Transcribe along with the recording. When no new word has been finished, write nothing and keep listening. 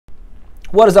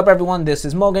What is up, everyone? This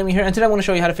is Mo Gaming here, and today I'm going to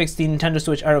show you how to fix the Nintendo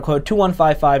Switch error code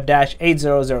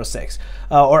 2155-8006,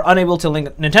 or unable to link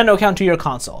Nintendo account to your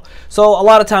console. So a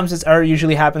lot of times this error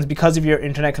usually happens because of your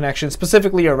internet connection,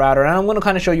 specifically your router, and I'm going to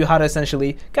kind of show you how to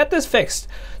essentially get this fixed.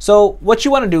 So what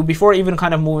you want to do before even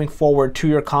kind of moving forward to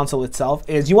your console itself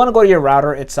is you want to go to your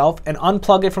router itself and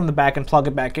unplug it from the back and plug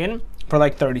it back in for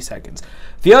like 30 seconds.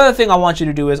 The other thing I want you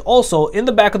to do is also in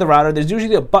the back of the router, there's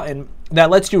usually a button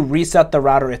that lets you reset the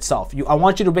router itself. I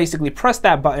want you to basically press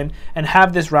that button and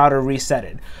have this router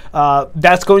resetted.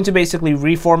 That's going to basically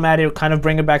reformat it, kind of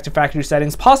bring it back to factory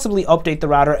settings, possibly update the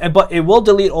router, but it will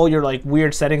delete all your like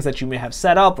weird settings that you may have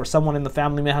set up or someone in the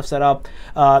family may have set up.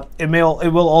 It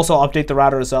will also update the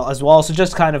router as well. So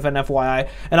just kind of an FYI.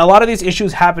 And a lot of these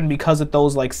issues happen because of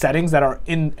those like settings that are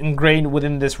ingrained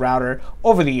within this router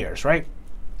over the years, right?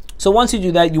 So once you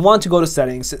do that, you want to go to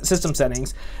settings, system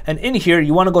settings, and in here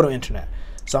you want to go to internet.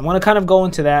 So I'm going to kind of go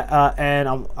into that, and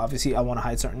obviously I want to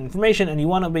hide certain information, and you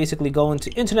want to basically go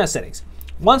into internet settings.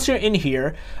 Once you're in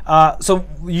here, so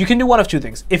you can do one of two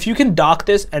things. If you can dock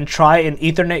this and try an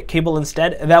Ethernet cable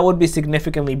instead, that would be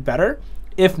significantly better.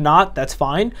 If not, that's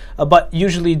fine, but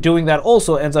usually doing that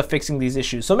also ends up fixing these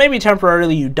issues. So maybe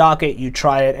temporarily you dock it, you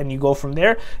try it, and you go from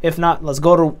there. If not, let's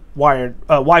go to wired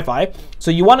Wi-Fi.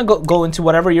 So you want to go into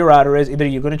whatever your router is. Either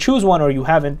you're going to choose one or you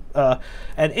haven't.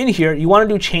 And in here, you want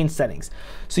to do change settings.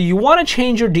 So you want to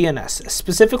change your DNS.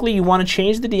 Specifically, you want to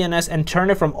change the DNS and turn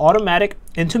it from automatic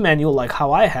into manual, like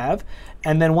how I have.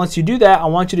 And then once you do that, I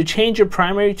want you to change your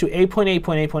primary to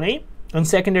 8.8.8.8. and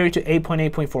secondary to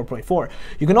 8.8.4.4.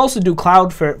 You can also do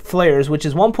Cloudflares, which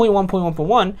is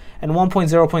 1.1.1.1 and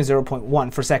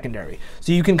 1.0.0.1 for secondary.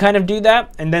 So you can kind of do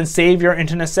that and then save your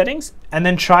internet settings and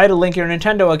then try to link your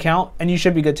Nintendo account and you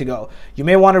should be good to go. You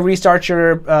may want to restart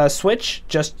your Switch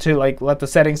just to like let the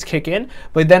settings kick in,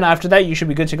 but then after that you should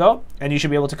be good to go and you should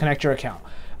be able to connect your account.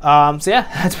 So yeah,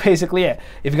 that's basically it.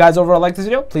 If you guys overall like this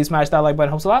video, please smash that like button,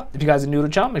 helps a lot. If you guys are new to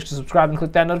the channel, make sure to subscribe and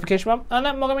click that notification bell, and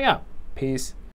I'm Mo Gaming out. Peace.